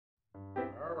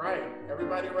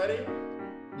Everybody ready?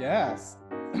 Yes.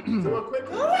 Do a quick.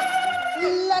 Okay.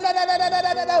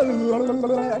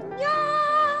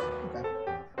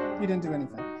 You didn't do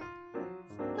anything.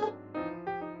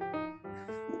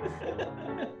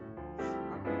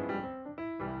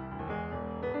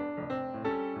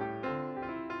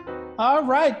 All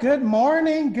right. Good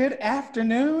morning, good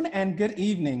afternoon, and good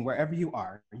evening, wherever you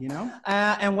are,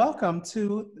 and welcome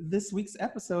to this week's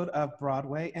episode of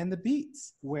Broadway and the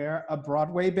Beats, where a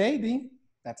Broadway baby,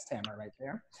 that's Tamra right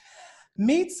there,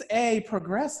 meets a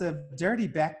progressive, dirty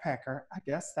backpacker, I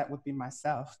guess that would be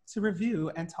myself, to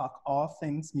review and talk all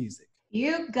things music.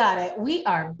 You got it. We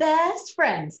are best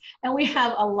friends, and we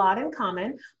have a lot in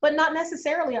common, but not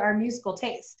necessarily our musical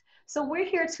taste. So we're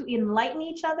here to enlighten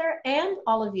each other and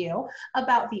all of you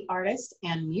about the artists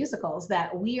and musicals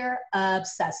that we are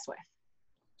obsessed with.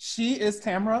 She is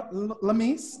Tamra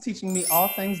Lamise, teaching me all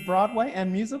things Broadway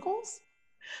and musicals.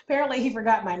 Apparently he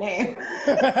forgot my name.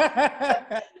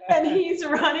 And he's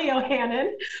Ronnie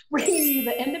O'Hannon, bringing you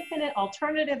the independent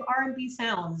alternative R&B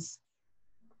sounds.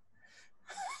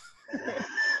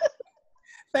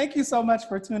 Thank you so much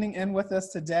for tuning in with us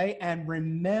today. And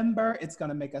remember, it's going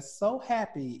to make us so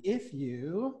happy if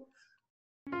you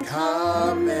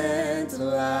comment,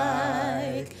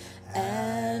 like,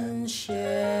 and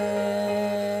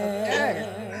share.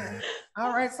 Okay.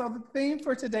 All right, so the theme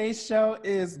for today's show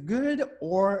is good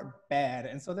or bad.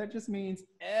 And so that just means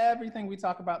everything we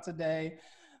talk about today,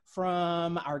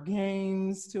 from our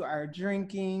games to our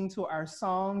drinking to our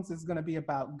songs, is going to be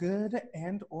about good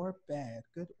and or bad.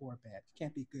 Good or bad. You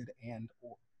can't be good and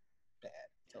or bad.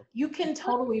 So you can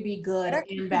totally be good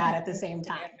and bad at the same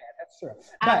time. That's true.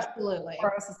 Absolutely. But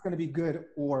for us, it's going to be good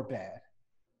or bad.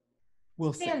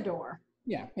 We'll see. And or.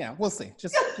 Yeah, we'll see.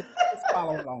 Just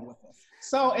follow along with us.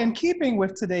 So in keeping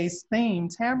with today's theme,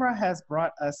 Tamra has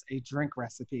brought us a drink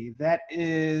recipe that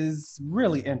is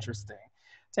really interesting.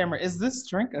 Tamra, is this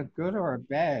drink a good or a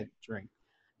bad drink?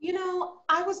 You know,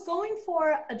 I was going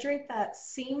for a drink that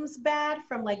seems bad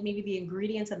from like maybe the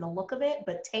ingredients and the look of it,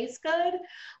 but tastes good.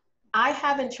 I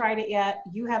haven't tried it yet.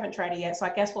 You haven't tried it yet. So I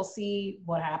guess we'll see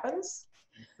what happens.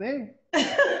 See.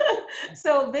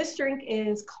 So this drink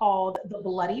is called the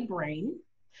Bloody Brain.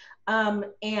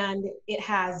 And it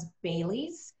has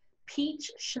Bailey's, Peach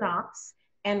Schnapps,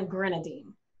 and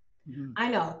Grenadine. Mm-hmm. I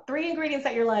know, 3 ingredients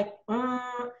that you're like,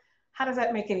 how does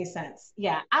that make any sense?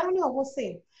 Yeah, I don't know. We'll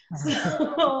see.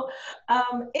 So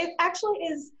it actually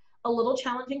is a little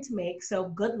challenging to make. So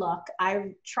good luck.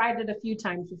 I tried it a few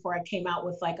times before I came out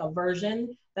with like a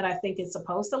version that I think it's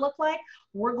supposed to look like.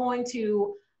 We're going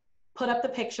to put up the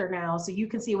picture now so you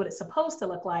can see what it's supposed to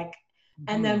look like. Mm-hmm.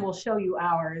 And then we'll show you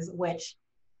ours, which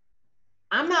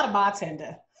I'm not a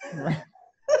bartender. Right.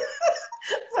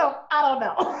 So I don't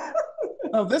know.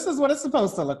 Oh, this is what it's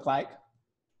supposed to look like.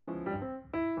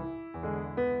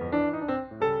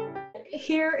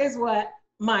 Here is what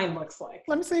mine looks like.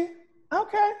 Let me see.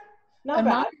 Okay. Not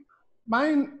bad.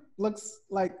 Mine looks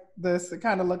like this. It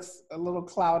kind of looks a little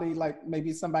cloudy, like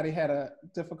maybe somebody had a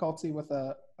difficulty with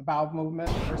a bowel movement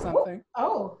or something.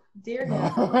 Oh, dear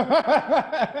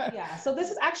God. Yeah, so this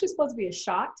is actually supposed to be a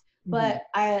shot, but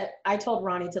I told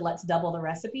Ronnie to let's double the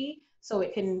recipe so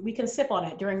we can sip on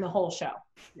it during the whole show.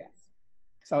 Yes.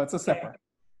 So it's a sipper.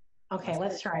 Okay,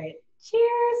 let's try it.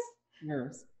 Cheers.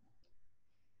 Cheers.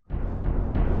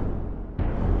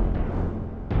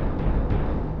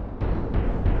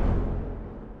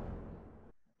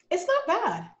 It's not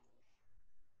bad.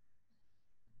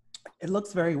 It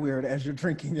looks very weird as you're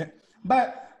drinking it,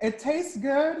 but it tastes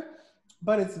good,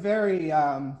 but it's very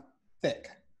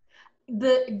thick.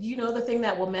 The thing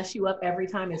that will mess you up every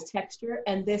time is texture,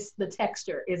 and the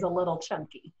texture is a little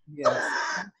chunky. Yes,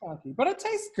 chunky, but it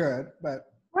tastes good.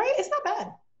 But right, it's not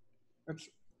bad.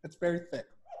 It's very thick.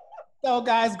 So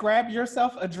guys, grab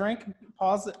yourself a drink.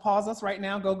 Pause us right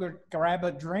now. Go grab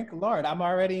a drink. Lord,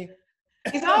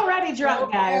 He's already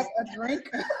drunk, guys. A drink.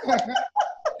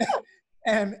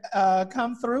 And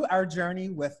come through our journey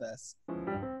with us.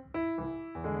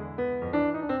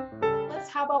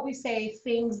 How about we say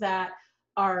things that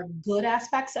are good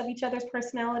aspects of each other's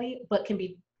personality, but can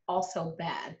be also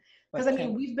bad? Because I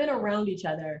mean, we've been around each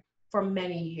other for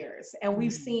many years, and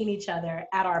we've seen each other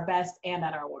at our best and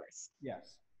at our worst.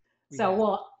 Yes. So,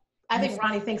 well, I think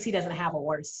Ronnie thinks he doesn't have a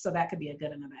worst, so that could be a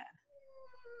good and a bad.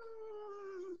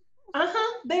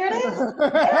 There it is.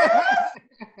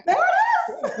 There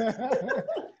it is.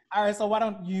 All right, so why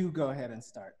don't you go ahead and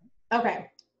start? Okay.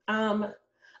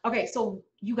 Okay, so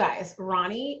you guys,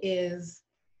 Ronnie is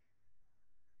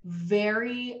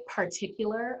very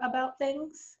particular about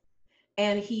things,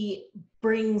 and he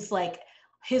brings like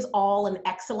his all and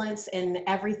excellence and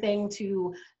everything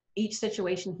to each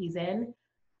situation he's in,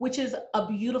 which is a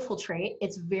beautiful trait.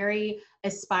 It's very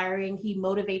aspiring. He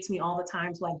motivates me all the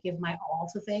time to like give my all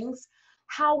to things.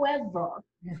 However,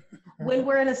 when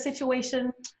we're in a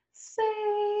situation,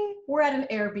 say we're at an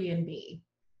Airbnb,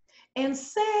 and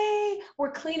say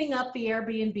we're cleaning up the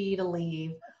Airbnb to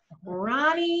leave,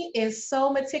 Ronnie is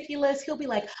so meticulous. He'll be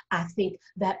like, I think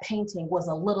that painting was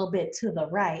a little bit to the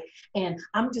right, and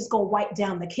I'm just gonna wipe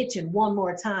down the kitchen one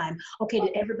more time. Okay,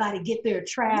 did everybody get their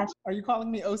trash? Are you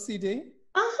calling me OCD?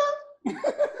 Uh-huh.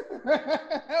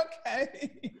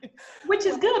 Okay. Which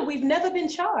is good. We've never been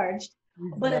charged,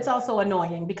 but it's also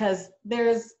annoying because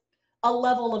there's a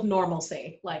level of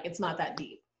normalcy. Like, it's not that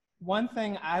deep. One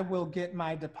thing, I will get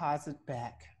my deposit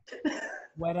back.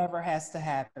 Whatever has to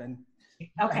happen.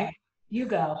 Okay, you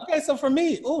go. Okay, so for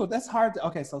me, oh, that's hard.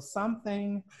 Okay, so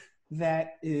something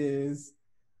that is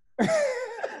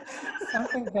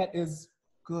something that is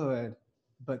good,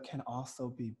 but can also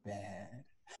be bad.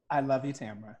 I love you,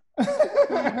 Tamra. Oh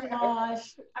my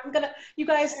gosh, you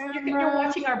guys, you're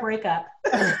watching our breakup.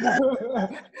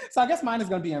 So I guess mine is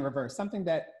gonna be in reverse. Something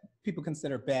that people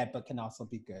consider bad, but can also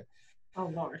be good. Oh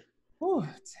Lord. Ooh,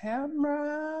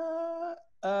 Tamra,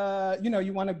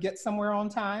 you want to get somewhere on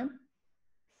time.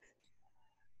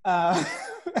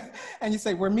 And you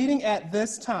say, we're meeting at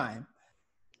this time.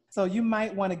 So you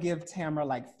might want to give Tamra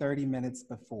like 30 minutes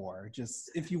before,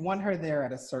 just if you want her there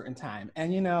at a certain time.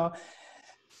 And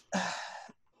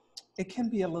it can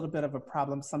be a little bit of a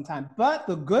problem sometimes, but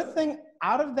the good thing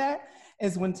out of that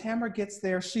is when Tamra gets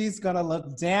there, she's gonna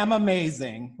look damn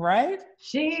amazing, right?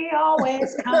 She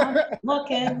always comes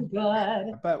looking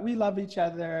good. But we love each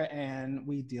other and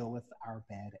we deal with our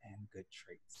bad and good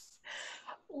traits.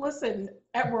 Listen,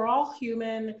 we're all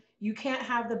human. You can't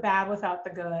have the bad without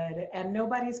the good, and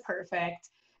nobody's perfect.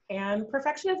 And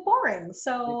perfection is boring.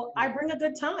 So I bring a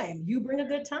good time. You bring a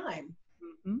good time.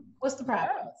 Mm-hmm. What's the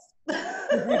problem?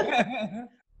 Yes.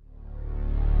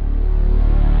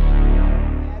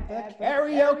 The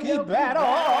karaoke battle.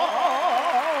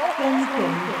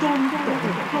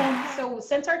 So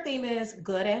since our theme is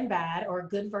good and bad, or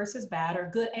good versus bad, or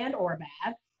good and or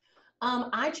bad,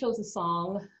 I chose a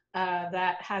song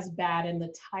that has bad in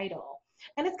the title.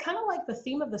 And it's kind of like the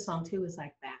theme of the song too is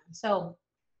like that. So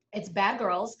it's Bad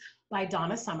Girls by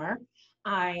Donna Summer.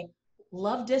 I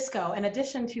love disco. In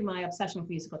addition to my obsession with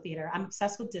musical theater, I'm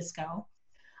obsessed with disco.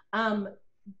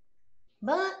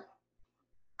 But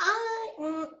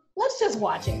let's just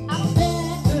watch it.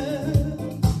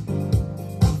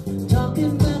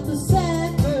 Talking about the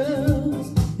sad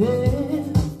girls, yeah.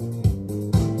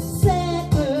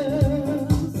 Sad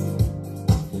girls.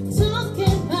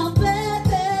 Talking about bad,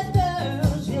 bad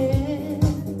girls, yeah.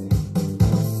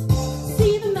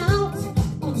 See them out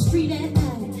on the street at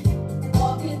night,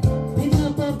 walking, pick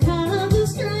up all kinds of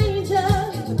strangers.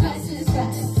 If the price is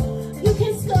right, you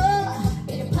can score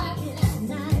in your pocket, that's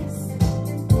nice.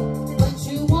 But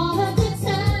you want a good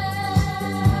time.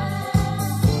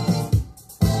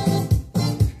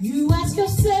 You ask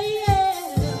yourself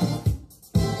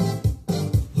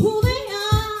who they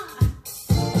are.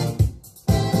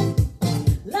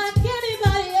 Like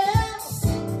anybody else,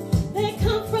 they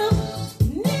come from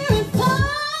near and far.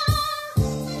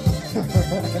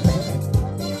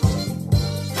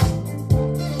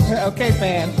 Okay,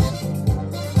 fam.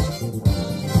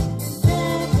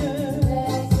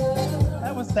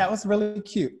 That was really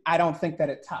cute. I don't think that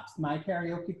it tops my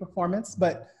karaoke performance,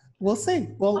 but we'll see.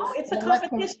 Oh, it's a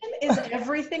competition? Is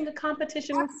everything a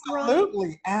competition?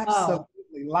 Absolutely, absolutely.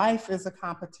 Oh. Life is a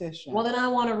competition. Well, then I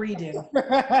want to redo.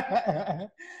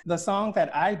 The song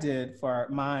that I did for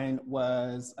mine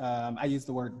was, I used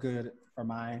the word good for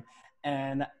mine,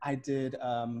 and I did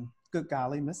Good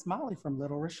Golly Miss Molly from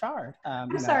Little Richard.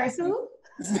 I'm sorry, who?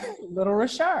 Little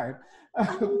Richard.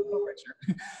 Little Richard.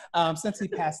 Since he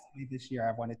passed away this year,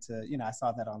 I wanted to, I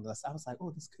saw that on the list. I was like,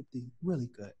 oh, this could be really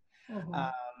good. Mm-hmm.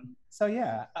 So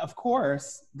yeah, of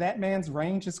course, that man's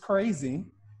range is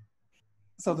crazy.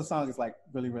 So the song is like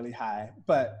really, really high,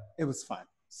 but it was fun.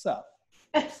 So,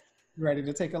 you ready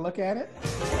to take a look at it?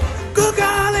 Good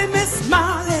golly, Miss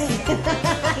Molly.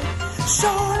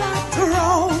 Sure like to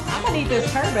roll. I'm gonna need this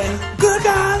turban. Good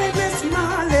golly, Miss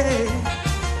Molly.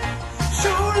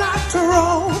 Sure like to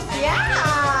roll.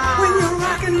 Yeah. When you're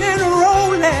rocking and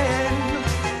rolling,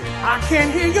 I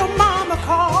can hear your mama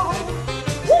call.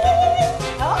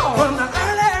 Oh. From the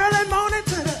early morning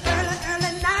to the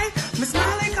early night, Miss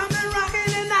Molly coming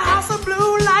rocking in the house of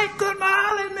blue light. Good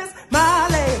Molly, Miss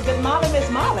Molly. Good Molly, Miss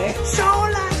Molly.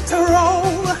 Sure like to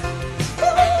roll.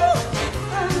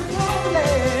 And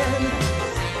rolling,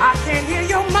 I can hear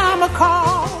your mama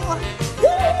call.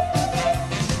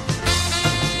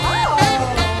 Oh.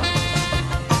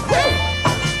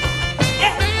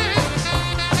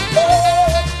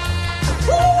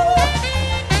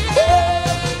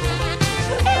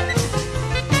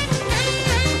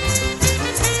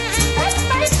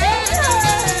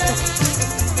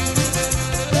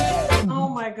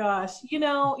 you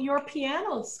know, your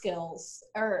piano skills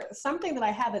are something that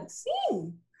I haven't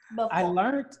seen before. I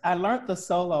learned the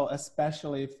solo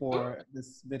especially for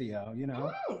this video, you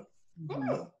know.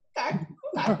 Okay.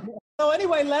 Okay. So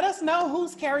anyway, let us know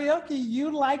whose karaoke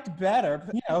you liked better.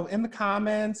 You know, in the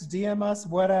comments, DM us,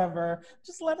 whatever.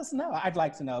 Just let us know. I'd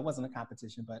like to know. It wasn't a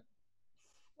competition, but.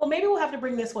 Well, maybe we'll have to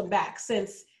bring this one back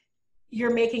since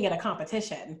you're making it a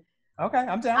competition. Okay,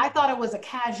 I'm down. I thought it was a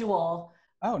casual.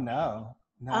 Oh, no.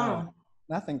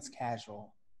 Nothing's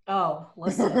casual. Oh,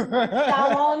 listen.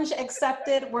 Challenge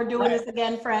accepted. We're doing this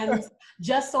again, friends,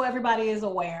 just so everybody is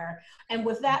aware. And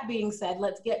with that being said,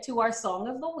 let's get to our song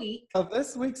of the week. So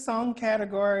this week's song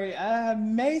category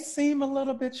may seem a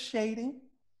little bit shady.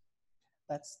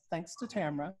 That's thanks to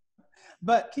Tamra.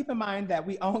 But keep in mind that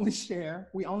we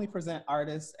only present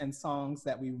artists and songs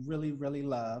that we really, really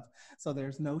love. So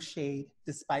there's no shade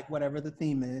despite whatever the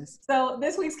theme is. So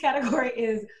this week's category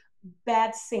is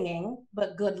bad singing,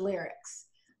 but good lyrics.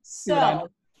 So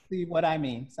see what I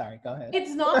mean. Sorry, go ahead.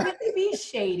 It's not meant to be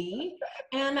shady.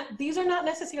 And these are not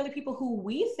necessarily people who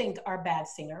we think are bad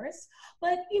singers,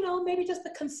 but you know, maybe just the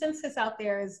consensus out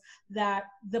there is that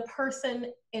the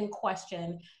person in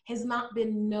question has not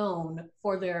been known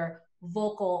for their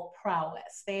vocal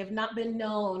prowess. They have not been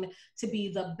known to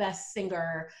be the best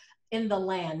singer in the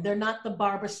land. They're not the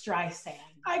Barbra Streisand.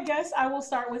 I guess I will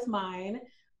start with mine.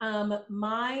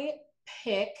 My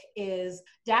pick is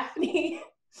Daphne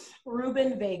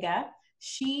Rubin Vega.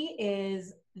 She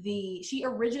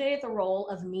originated the role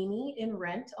of Mimi in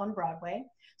Rent on Broadway.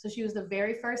 So she was the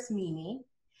very first Mimi.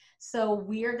 So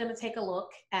we are gonna take a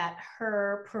look at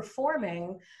her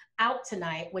performing Out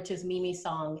Tonight, which is Mimi's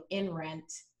song in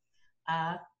Rent.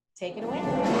 Take it away.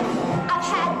 I've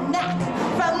had knack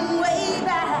from way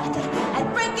back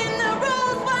at breaking the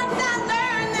rules. Once I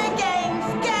learned the games,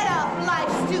 get up,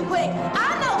 life's too quick. I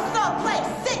know someplace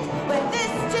sick where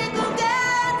this chick will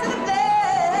get to the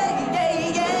play.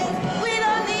 We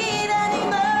don't need any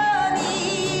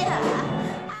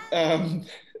money.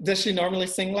 Does she normally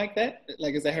sing like that?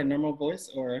 Like, is that her normal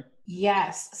voice or?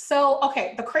 Yes. So,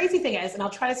 okay, the crazy thing is, and I'll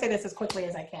try to say this as quickly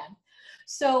as I can.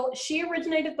 So she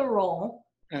originated the role.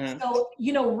 So,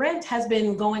 you know, Rent has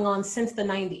been going on since the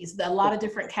 90s. A lot of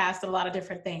different casts and a lot of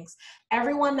different things.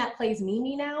 Everyone that plays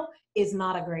Mimi now is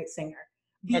not a great singer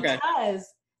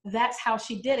because that's how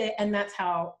she did it and that's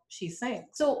how she sings.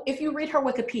 So if you read her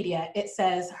Wikipedia, it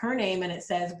says her name and it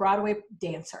says Broadway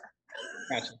dancer.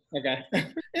 Gotcha. Okay.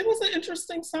 It was an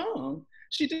interesting song.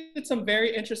 She did some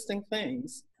very interesting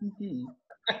things. Mm-hmm.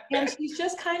 And she's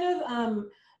just kind of,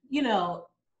 you know,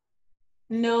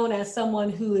 known as someone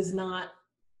who is not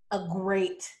a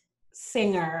great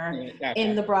singer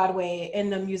in the Broadway, in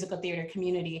the musical theater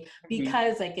community,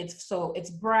 because like it's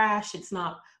brash, it's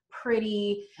not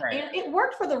pretty. Right. And it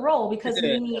worked for the role because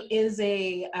Mimi is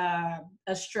a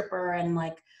stripper and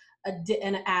like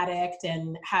an addict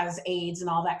and has AIDS and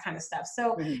all that kind of stuff.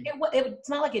 So it's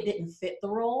not like it didn't fit the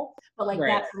role, but like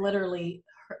that's literally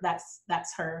her,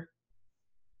 that's her.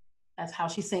 That's how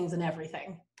she sings and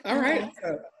everything. All right.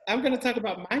 So I'm going to talk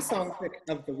about my song pick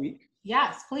of the week.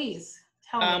 Yes, please.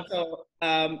 Tell me. So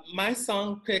my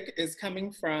song pick is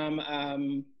coming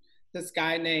from this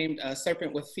guy named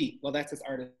Serpentwithfeet. Well, that's his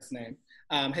artist name.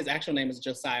 His actual name is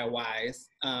Josiah Wise.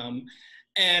 And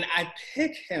I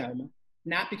pick him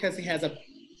not because he has a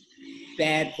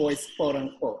bad voice, quote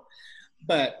unquote,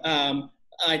 but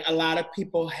like a lot of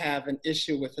people have an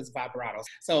issue with his vibrato.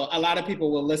 So a lot of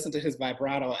people will listen to his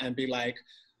vibrato and be like,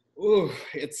 ooh,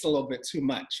 it's a little bit too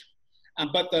much.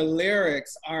 But the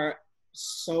lyrics are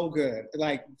so good.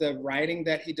 Like the writing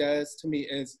that he does to me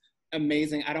is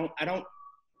amazing. I don't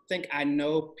think I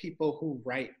know people who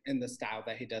write in the style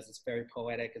that he does. It's very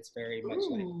poetic. It's very much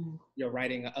like you're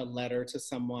writing a letter to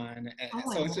someone. And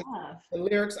so it's just, the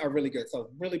lyrics are really good.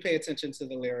 So really pay attention to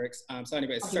the lyrics. So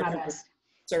anyway,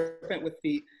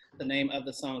 Serpentwithfeet. The name of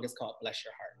the song is called Bless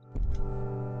Your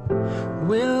Heart.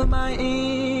 Will my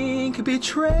ink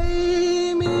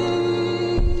betray me?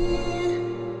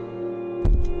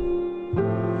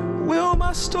 Will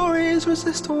my stories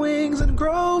resist wings and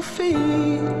grow feet?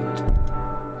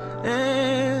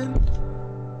 And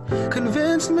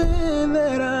convince men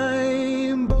that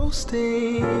I'm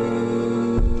boasting?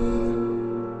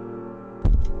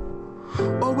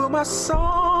 Or will my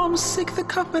psalms seek the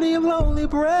company of lonely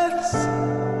breaths?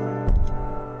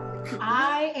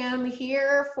 I am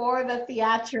here for the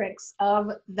theatrics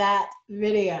of that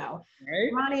video.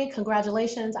 Right. Ronnie,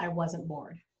 congratulations. I wasn't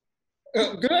bored.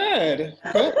 Good.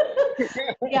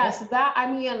 Yes,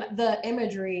 I mean, the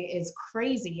imagery is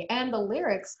crazy and the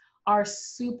lyrics are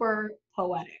super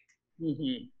poetic.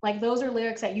 Mm-hmm. Like those are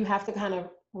lyrics that you have to kind of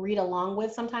read along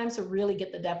with sometimes to really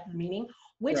get the depth of meaning,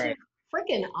 which Right. is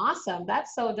freaking awesome.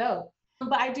 That's so dope.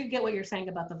 But I do get what you're saying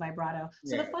about the vibrato.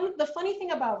 So Yeah. the funny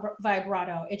thing about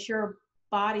vibrato, it's your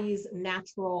body's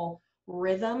natural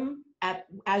rhythm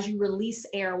as you release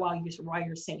air while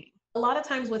you're singing. A lot of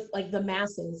times with like the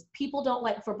masses, people don't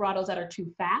like vibratos that are too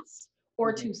fast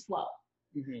or too slow.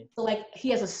 So like he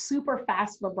has a super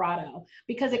fast vibrato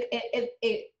because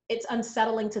it's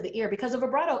unsettling to the ear, because a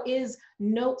vibrato is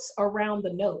notes around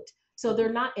the note. So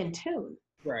they're not in tune.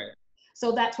 Right.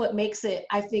 So that's what makes it,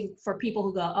 I think, for people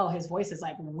who go, oh, his voice is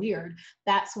like weird.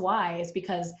 That's why. It's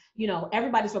because, you know,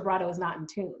 everybody's vibrato is not in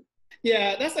tune.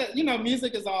 Yeah, that's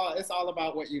music is it's all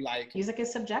about what you like. Music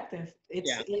is subjective. It's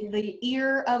in the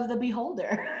ear of the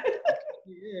beholder.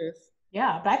 He is.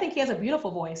 Yeah, but I think he has a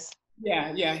beautiful voice.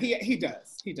 Yeah, he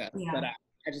does. He does. Yeah. But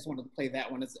I just wanted to play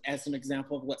that one as an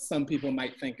example of what some people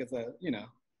might think is a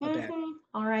bad.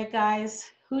 All right, guys.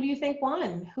 Who do you think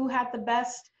won? Who had the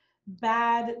best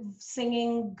bad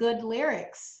singing, good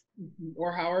lyrics?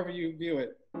 Or however you view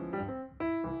it.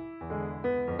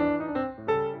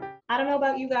 I don't know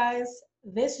about you guys.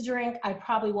 This drink I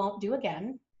probably won't do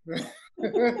again. Yes.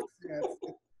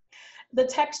 The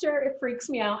texture, it freaks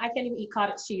me out. I can't even eat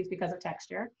cottage cheese because of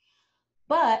texture.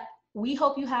 But we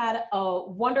hope you had a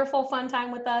wonderful, fun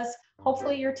time with us.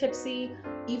 Hopefully you're tipsy.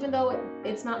 Even though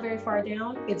it's not very far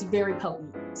down, it's very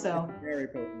potent. So it's very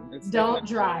potent. Don't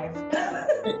drive.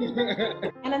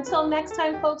 And until next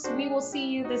time, folks, we will see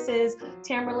you. This is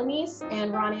Tamra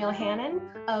and Ronnie O'Hannon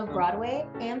of Broadway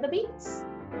and the Beats.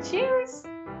 Cheers.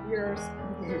 Cheers.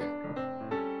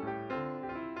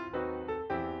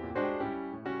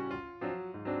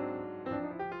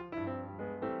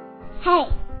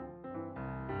 Hey.